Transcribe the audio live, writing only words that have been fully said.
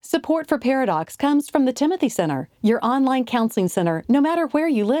Support for Paradox comes from the Timothy Center, your online counseling center, no matter where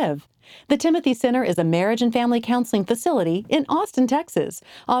you live. The Timothy Center is a marriage and family counseling facility in Austin, Texas,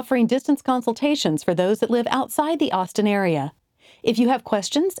 offering distance consultations for those that live outside the Austin area. If you have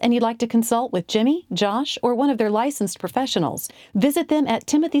questions and you'd like to consult with Jimmy, Josh, or one of their licensed professionals, visit them at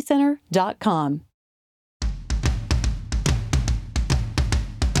timothycenter.com.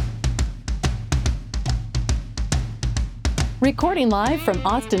 Recording live from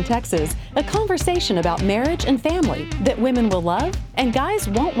Austin, Texas, a conversation about marriage and family that women will love and guys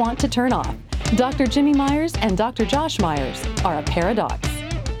won't want to turn off. Dr. Jimmy Myers and Dr. Josh Myers are a Paradox.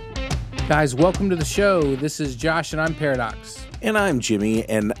 Guys, welcome to the show. This is Josh and I'm Paradox. And I'm Jimmy,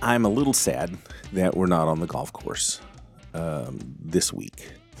 and I'm a little sad that we're not on the golf course this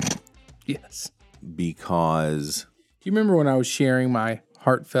week. Yes. Because... Do you remember when I was sharing my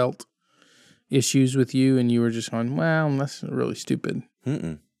heartfelt issues with you and you were just going, well, that's really stupid?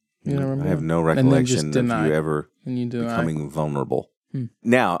 Mm-mm. You know, I have no recollection of you ever becoming vulnerable.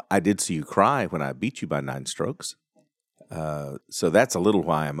 Now, I did see you cry when I beat you by 9 strokes. So that's a little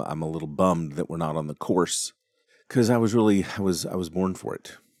why I'm a little bummed that we're not on the course, because I was born for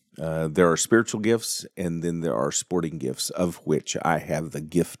it. There are spiritual gifts, and then there are sporting gifts, of which I have the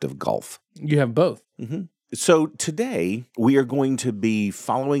gift of golf. You have both. Mm-hmm. So today we are going to be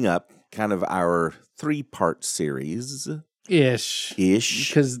following up kind of our 3-part series. Ish.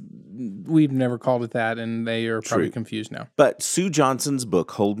 Because we've never called it that, and they are probably confused now. But Sue Johnson's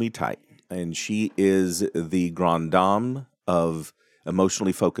book, Hold Me Tight, and she is the grande dame of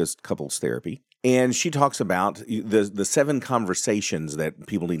emotionally focused couples therapy. And she talks about the 7 conversations that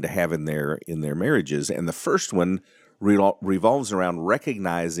people need to have in their marriages. And the first one revolves around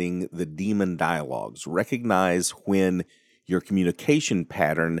recognizing the demon dialogues. Recognize when your communication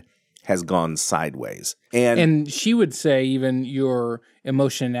pattern has gone sideways. And she would say even your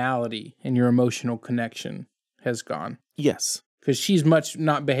emotionality and your emotional connection has gone. Yes. Because she's much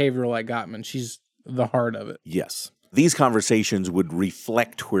not behavioral like Gottman. She's the heart of it. Yes. These conversations would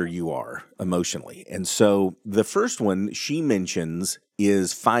reflect where you are emotionally. And so the first one she mentions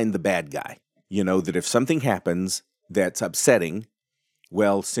is find the bad guy. You know, that if something happens that's upsetting,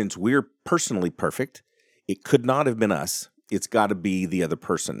 well, since we're personally perfect, it could not have been us. It's got to be the other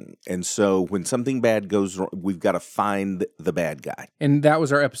person. And so when something bad goes wrong, we've got to find the bad guy. And that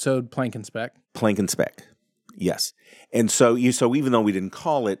was our episode, Plank and Speck. Plank and Speck, yes. And so even though we didn't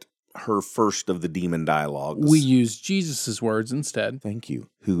call it her first of the demon dialogues, we used Jesus' words instead. Thank you.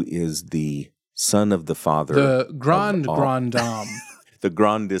 Who is the son of the Father. The grand dame. The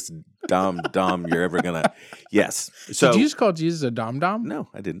grandest dom you're ever going to, yes. So, did you just call Jesus a dom? No,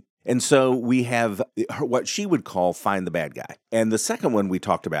 I didn't. And so we have what she would call find the bad guy. And the second one we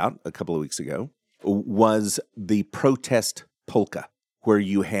talked about a couple of weeks ago was the protest polka, where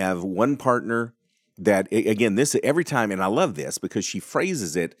you have one partner that, again, this every time, and I love this because she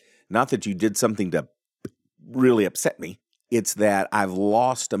phrases it, not that you did something to really upset me. It's that I've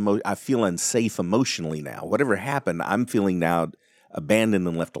lost, I feel unsafe emotionally now. Whatever happened, I'm feeling now abandoned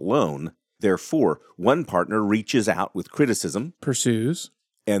and left alone. Therefore, one partner reaches out with criticism. Pursues.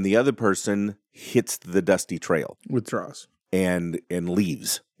 And the other person hits the dusty trail. Withdraws. And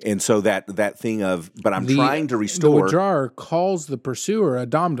leaves. And so that thing of, but I'm trying to restore. The withdrawer calls the pursuer a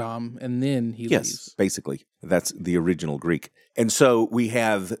dom, and then he leaves. Yes, basically. That's the original Greek. And so we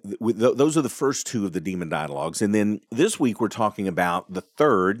have, those are the first 2 of the demon dialogues. And then this week we're talking about the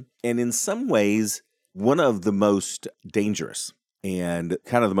third, and in some ways, one of the most dangerous and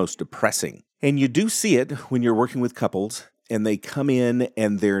kind of the most depressing. And you do see it when you're working with couples, and they come in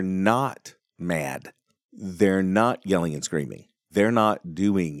and they're not mad. They're not yelling and screaming. They're not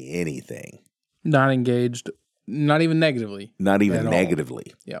doing anything. Not engaged. Not even negatively. Not even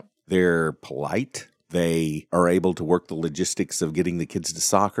negatively. Yep. They're polite. They are able to work the logistics of getting the kids to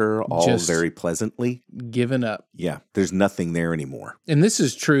soccer all just very pleasantly. Given up. Yeah. There's nothing there anymore. And this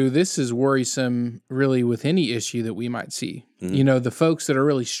is true. This is worrisome really with any issue that we might see. Mm-hmm. You know, the folks that are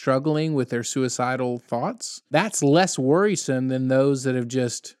really struggling with their suicidal thoughts, that's less worrisome than those that have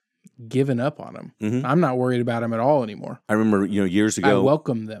just given up on them. Mm-hmm. I'm not worried about them at all anymore. I remember, years ago. I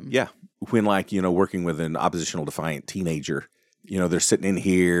welcome them. Yeah. When working with an oppositional defiant teenager, they're sitting in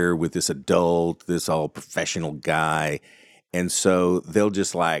here with this adult, this all professional guy. And so they'll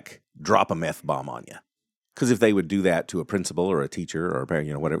just drop a meth bomb on you. Because if they would do that to a principal or a teacher or a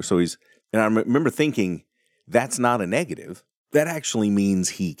parent, whatever. So and I remember thinking, that's not a negative. That actually means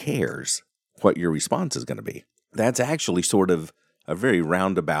he cares what your response is going to be. That's actually sort of a very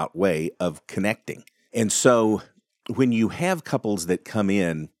roundabout way of connecting. And so when you have couples that come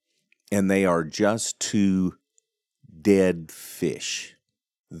in and they are just two dead fish,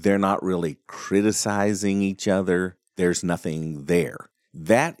 They're not really criticizing each other. There's nothing there.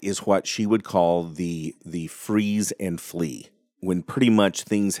 That is what she would call the freeze and flee, when pretty much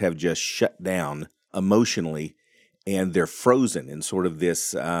things have just shut down emotionally and they're frozen in sort of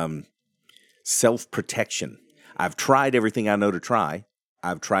this self-protection. I've tried everything I know to try.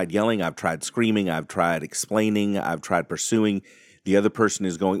 I've tried yelling. I've tried screaming. I've tried explaining. I've tried pursuing. The other person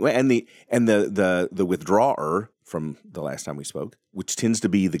is going, and the withdrawer from the last time we spoke, which tends to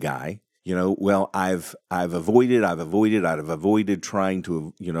be the guy. Well, I've avoided trying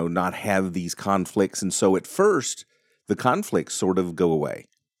to, not have these conflicts. And so at first, the conflicts sort of go away.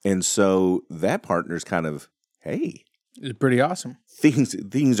 And so that partner's kind of, hey, It's pretty awesome.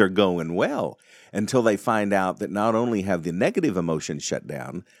 Things are going well, until they find out that not only have the negative emotions shut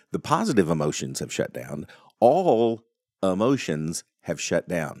down, the positive emotions have shut down. All emotions have shut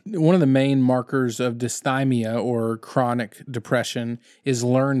down. One of the main markers of dysthymia or chronic depression is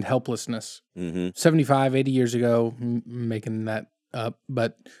learned helplessness. 75, 80 years ago, making that up,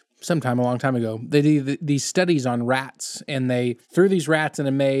 but sometime a long time ago, they did these studies on rats, and they threw these rats in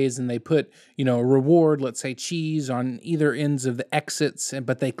a maze, and they put, a reward, let's say cheese, on either ends of the exits,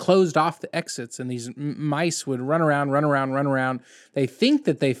 but they closed off the exits, and these mice would run around. They think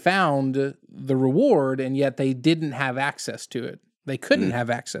that they found the reward, and yet they didn't have access to it. They couldn't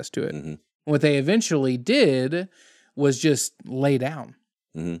have access to it. What they eventually did was just lay down.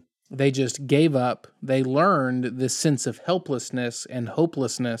 They just gave up. They learned this sense of helplessness and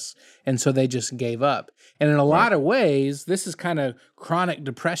hopelessness, and so they just gave up. And in a lot of ways, this is kind of chronic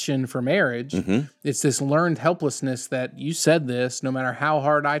depression for marriage. It's this learned helplessness that, you said this, no matter how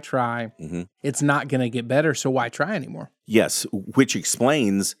hard I try, it's not going to get better, so why try anymore? Yes, which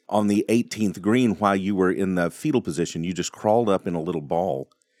explains on the 18th green why you were in the fetal position. You just crawled up in a little ball.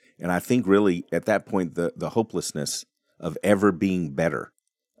 And I think really at that point, the hopelessness of ever being better,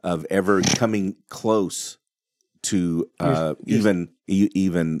 of ever coming close to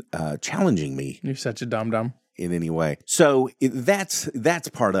even challenging me. You're such a dum-dum. In any way. So that's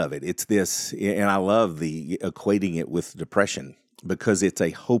part of it. It's this, and I love the equating it with depression, because it's a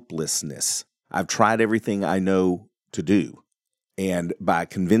hopelessness. I've tried everything I know to do. And by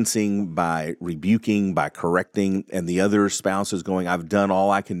convincing, by rebuking, by correcting, and the other spouse is going, I've done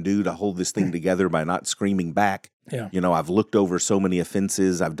all I can do to hold this thing together by not screaming back. Yeah. I've looked over so many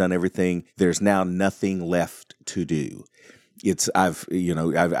offenses. I've done everything. There's now nothing left to do. I've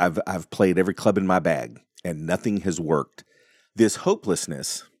played every club in my bag, and nothing has worked. This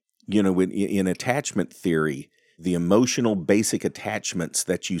hopelessness, in attachment theory, the emotional basic attachments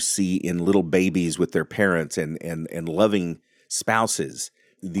that you see in little babies with their parents and loving spouses,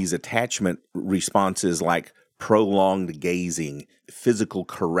 these attachment responses like prolonged gazing, physical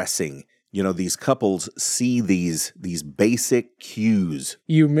caressing, these couples see these basic cues.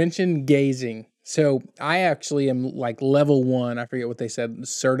 You mentioned gazing. So I actually am like level 1, I forget what they said,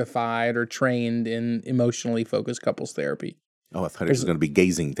 certified or trained in emotionally focused couples therapy. Oh, I thought it was going to be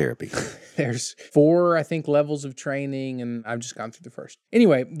gazing therapy. There's 4, I think, levels of training, and I've just gone through the first.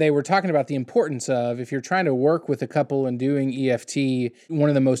 Anyway, they were talking about the importance of, if you're trying to work with a couple and doing EFT, one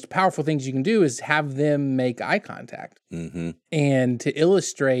of the most powerful things you can do is have them make eye contact. And to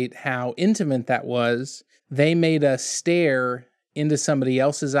illustrate how intimate that was, they made us stare into somebody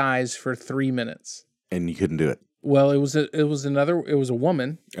else's eyes for 3 minutes. And you couldn't do it? Well, it was a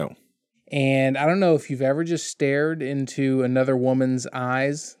woman. Oh. And I don't know if you've ever just stared into another woman's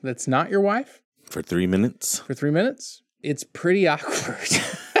eyes that's not your wife. For 3 minutes? For 3 minutes? It's pretty awkward.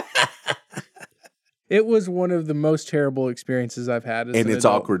 It was one of the most terrible experiences I've had as an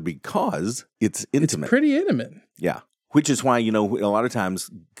adult. Awkward because it's intimate. It's pretty intimate. Yeah. Which is why, a lot of times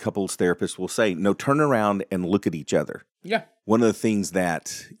couples therapists will say, no, turn around and look at each other. Yeah. One of the things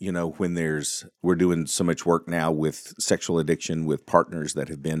that, when we're doing so much work now with sexual addiction with partners that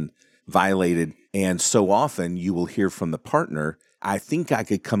have been violated. And so often you will hear from the partner, I think I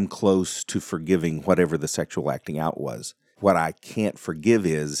could come close to forgiving whatever the sexual acting out was. What I can't forgive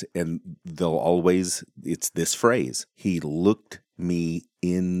is, and it's this phrase, he looked me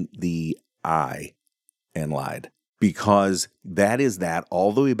in the eye and lied. Because that is that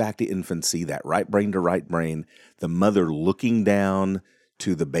all the way back to infancy, that right brain to right brain, the mother looking down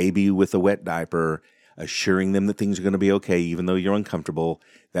to the baby with a wet diaper, assuring them that things are going to be okay, even though you're uncomfortable.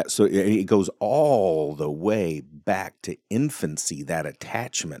 So it goes all the way back to infancy, that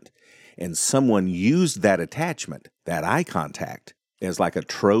attachment. And someone used that attachment, that eye contact, as like a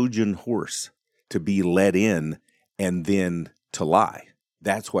Trojan horse to be led in and then to lie.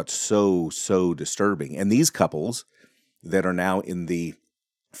 That's what's so, so disturbing. And these couples that are now in the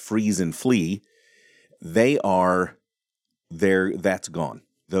freeze and flee, that's gone.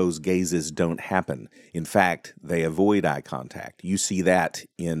 those gazes don't happen. In fact, they avoid eye contact. You see that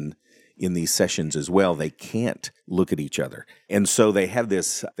in these sessions as well. They can't look at each other. And so they have a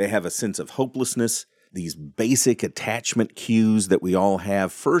sense of hopelessness, these basic attachment cues that we all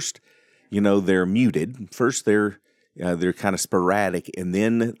have. First, they're muted. First, they're kind of sporadic, and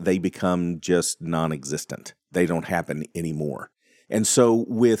then they become just non-existent. They don't happen anymore. And so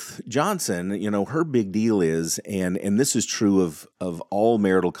with Johnson, her big deal is, and this is true of all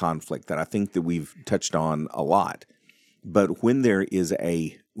marital conflict that I think that we've touched on a lot, but when there's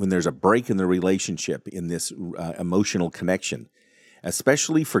a break in the relationship, in this emotional connection,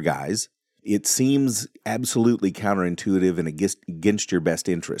 especially for guys, it seems absolutely counterintuitive and against your best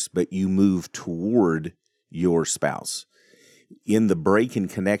interest, but you move toward your spouse. In the break in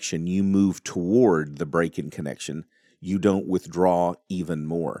connection, you move toward the break in connection. You don't withdraw even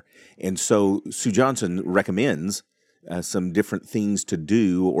more. And so Sue Johnson recommends some different things to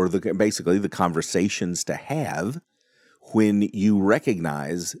do, or basically the conversations to have when you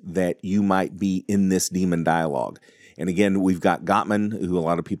recognize that you might be in this demon dialogue. And again, we've got Gottman, who a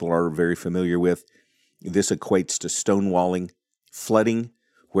lot of people are very familiar with. This equates to stonewalling, flooding,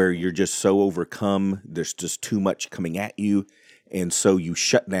 where you're just so overcome, there's just too much coming at you, and so you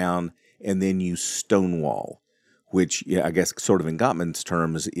shut down and then you stonewall, which I guess sort of in Gottman's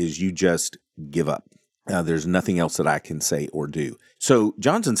terms is you just give up. There's nothing else that I can say or do. So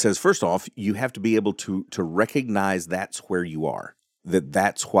Johnson says, first off, you have to be able to recognize that's where you are,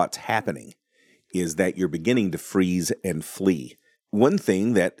 that's what's happening, is that you're beginning to freeze and flee. One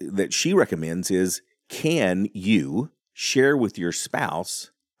thing that she recommends is, can you share with your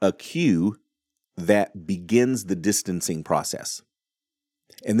spouse a cue that begins the distancing process?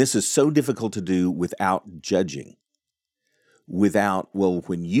 And this is so difficult to do without judging.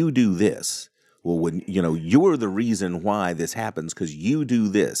 When you do this, when you're the reason why this happens because you do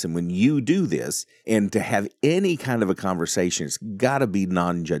this, and when you do this, and to have any kind of a conversation, it's got to be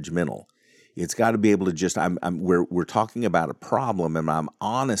non-judgmental. It's got to be able to just we're talking about a problem, and I'm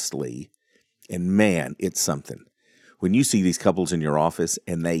honestly, and man, it's something. When you see these couples in your office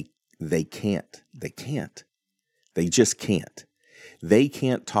and they just can't. They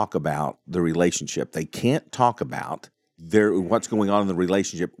can't talk about the relationship. They can't talk about what's going on in the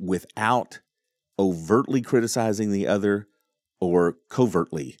relationship without overtly criticizing the other or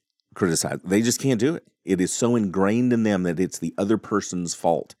covertly criticizing. They just can't do it. It is so ingrained in them that it's the other person's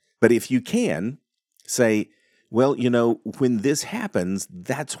fault. But if you can say, well, when this happens,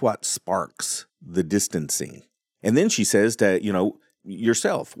 that's what sparks the distancing. And then she says to,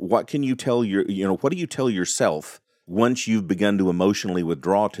 yourself, what do you tell yourself once you've begun to emotionally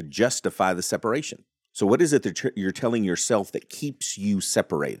withdraw to justify the separation? So what is it that you're telling yourself that keeps you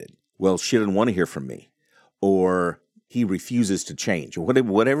separated? Well, she didn't want to hear from me, or he refuses to change, or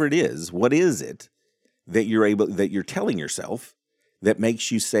whatever it is. What is it that you're telling yourself that makes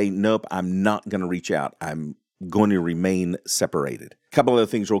you say, nope, I'm not going to reach out. I'm going to remain separated. A couple other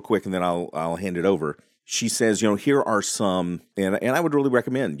things real quick, and then I'll hand it over. She says, here are some, and I would really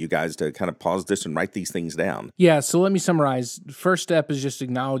recommend you guys to kind of pause this and write these things down. Yeah, so let me summarize. First step is just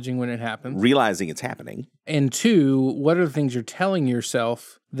acknowledging when it happens. Realizing it's happening. And two, what are the things you're telling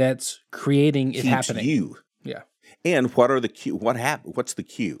yourself that's creating it happening? You. Yeah. And what are the cue? What's the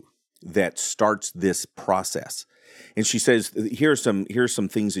cue that starts this process? And she says, here's some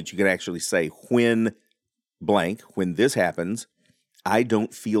things that you could actually say when this happens, I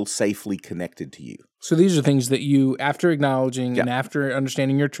don't feel safely connected to you. So these are things that you, after acknowledging and after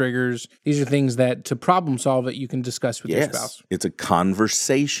understanding your triggers, these are things that to problem solve that you can discuss with your spouse. It's a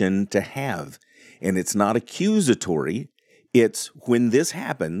conversation to have. And it's not accusatory. It's when this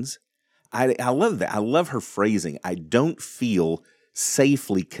happens, I love that. I love her phrasing. I don't feel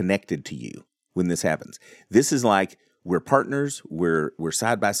safely connected to you when this happens. This is like we're partners, we're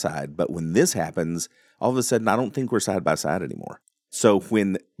side by side, but when this happens, all of a sudden I don't think we're side by side anymore. So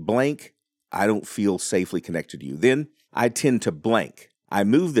when blank, I don't feel safely connected to you. Then I tend to blank. I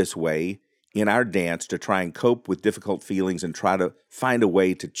move this way in our dance to try and cope with difficult feelings and try to find a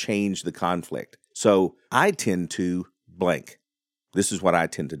way to change the conflict. So I tend to blank. This is what I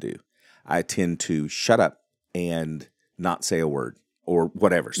tend to do. I tend to shut up and not say a word or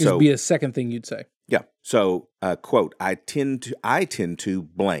whatever. So be a second thing you'd say. Yeah. So quote, I tend to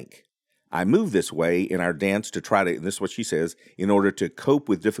blank. I move this way in our dance to try to, and this is what she says, in order to cope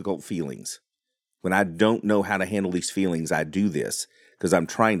with difficult feelings. When I don't know how to handle these feelings, I do this because I'm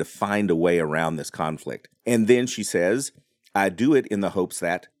trying to find a way around this conflict. And then she says, I do it in the hopes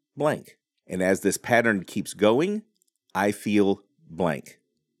that blank. And as this pattern keeps going, I feel blank.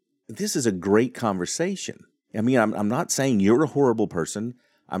 This is a great conversation. I mean, I'm not saying you're a horrible person.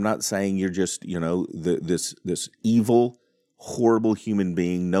 I'm not saying you're just, this evil, horrible human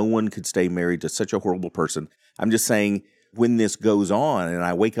being. No one could stay married to such a horrible person. I'm just saying when this goes on and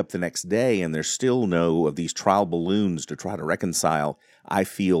I wake up the next day and there's still no of these trial balloons to try to reconcile, I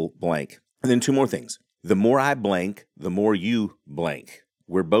feel blank. And then two more things. The more I blank, the more you blank.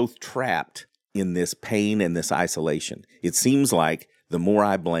 We're both trapped in this pain and this isolation. It seems like the more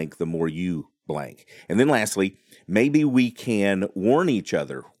I blank, the more you blank. And then lastly, maybe we can warn each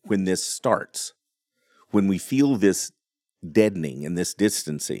other when this starts. When we feel this deadening and this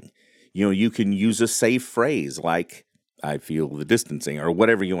distancing, you can use a safe phrase like, I feel the distancing, or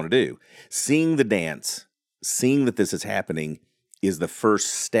whatever you want to do. Seeing the dance, seeing that this is happening is the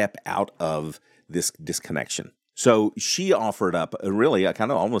first step out of this disconnection. So she offered up a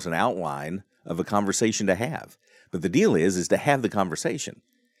kind of almost an outline of a conversation to have. But the deal is to have the conversation.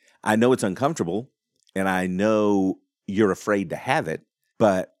 I know it's uncomfortable, and I know you're afraid to have it,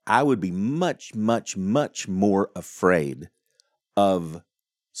 but I would be much, much, much more afraid of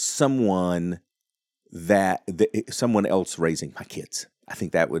someone someone else raising my kids. I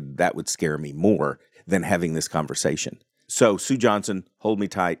think that would scare me more than having this conversation. So, Sue Johnson, hold me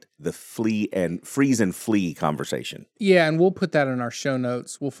tight, the freeze and flee conversation. Yeah, and we'll put that in our show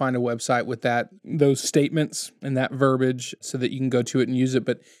notes. We'll find a website with those statements and that verbiage so that you can go to it and use it.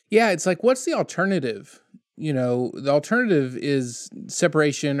 But yeah, it's like, what's the alternative? The alternative is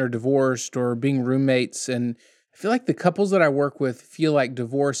separation or divorced or being roommates. And I feel like the couples that I work with feel like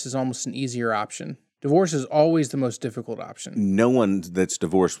divorce is almost an easier option. Divorce is always the most difficult option. No one that's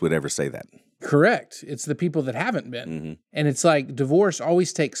divorced would ever say that. Correct. It's the people that haven't been. Mm-hmm. And it's like divorce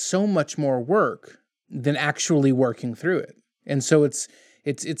always takes so much more work than actually working through it. And so it's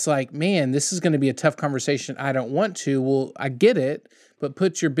like, man, this is going to be a tough conversation. I don't want to. Well, I get it, but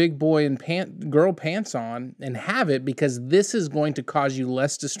put your big boy and girl pants on and have it, because this is going to cause you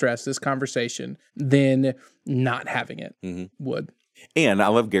less distress, this conversation, than not having it would. And I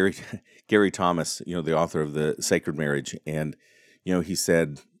love Gary Thomas, the author of The Sacred Marriage. And, he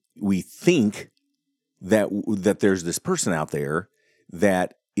said, we think that there's this person out there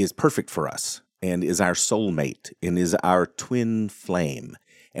that is perfect for us and is our soulmate and is our twin flame.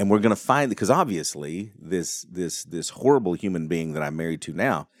 And we're going to find, because obviously this horrible human being that I'm married to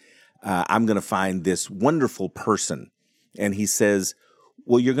now, I'm going to find this wonderful person. And he says,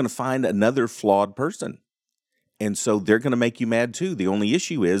 well, you're going to find another flawed person. And so they're going to make you mad too. The only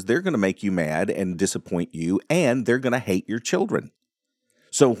issue is they're going to make you mad and disappoint you, and they're going to hate your children.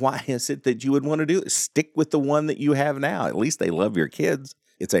 So why is it that you would want to do it? Stick with the one that you have now. At least they love your kids.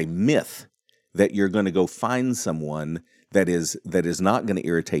 It's a myth that you're going to go find someone that is not going to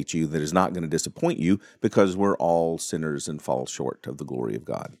irritate you, that is not going to disappoint you, because we're all sinners and fall short of the glory of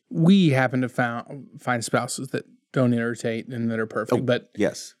God. We happen to find spouses that don't irritate and that are perfect. But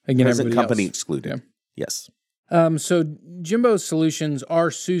yes, again, present company else. excluded. Yeah. Yes. So Jimbo's solutions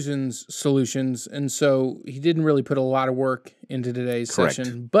are Susan's solutions, and so he didn't really put a lot of work into today's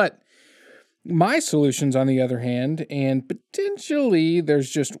session. But my solutions, on the other hand, and potentially there's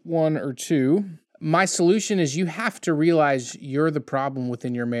just one or two, my solution is you have to realize you're the problem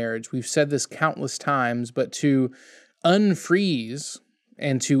within your marriage. We've said this countless times, but to unfreeze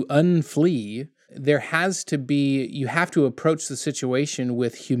and to unflee, you have to approach the situation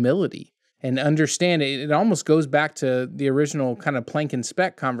with humility. And understand it. It almost goes back to the original kind of plank and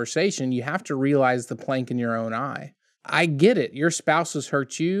speck conversation. You have to realize the plank in your own eye. I get it. Your spouse has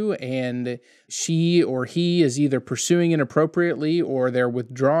hurt you, and she or he is either pursuing inappropriately or they're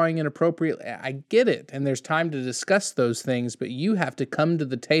withdrawing inappropriately. I get it. And there's time to discuss those things, but you have to come to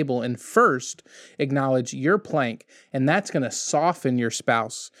the table and first acknowledge your plank. And that's going to soften your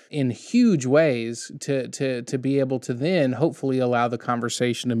spouse in huge ways to be able to then hopefully allow the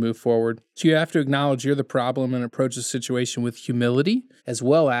conversation to move forward. So you have to acknowledge you're the problem and approach the situation with humility as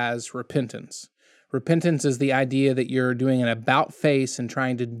well as repentance. Repentance is the idea that you're doing an about face and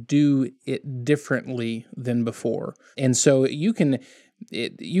trying to do it differently than before. And so you can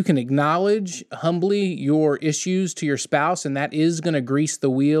acknowledge humbly your issues to your spouse, and that is going to grease the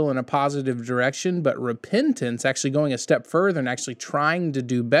wheel in a positive direction. But repentance, actually going a step further and actually trying to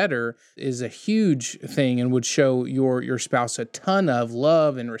do better, is a huge thing and would show your spouse a ton of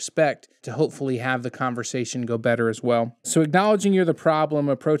love and respect to hopefully have the conversation go better as well. So acknowledging you're the problem,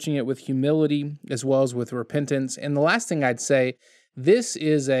 approaching it with humility as well as with repentance. And the last thing I'd say, this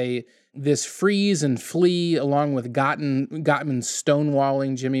freeze and flee along with Gottman's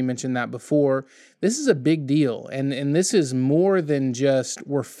stonewalling. Jimmy mentioned that before. This is a big deal. And this is more than just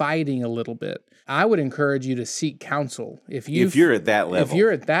we're fighting a little bit. I would encourage you to seek counsel. If you're at that level. If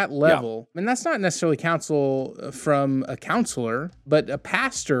you're at that level, and that's not necessarily counsel from a counselor, but a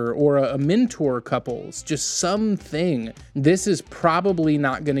pastor or a mentor couples, just something. This is probably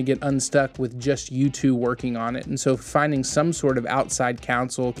not going to get unstuck with just you two working on it. And so finding some sort of outside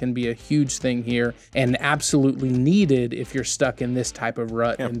counsel can be a huge thing here and absolutely needed if you're stuck in this type of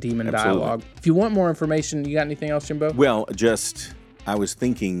rut and demon dialogue. If you want more information, you got anything else, Jimbo? Well, I was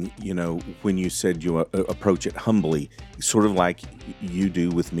thinking, when you said you approach it humbly, sort of like you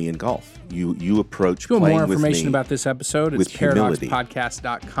do with me in golf. You approach playing with me. For more information about this episode, it's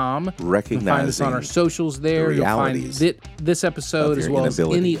paradoxpodcast.com. Recognizing you can find us on our socials there. You'll find this episode as well as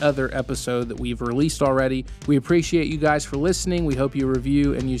any other episode that we've released already. We appreciate you guys for listening. We hope you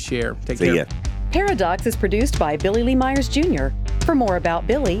review and you share. Take care. See ya. Paradox is produced by Billy Lee Myers Jr. For more about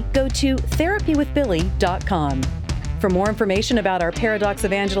Billy, go to therapywithbilly.com. For more information about our Paradox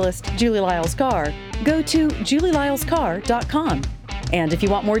evangelist, Julie Lyles Carr, go to julielylescarr.com. And if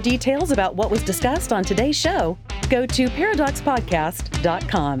you want more details about what was discussed on today's show, go to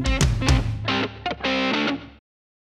paradoxpodcast.com.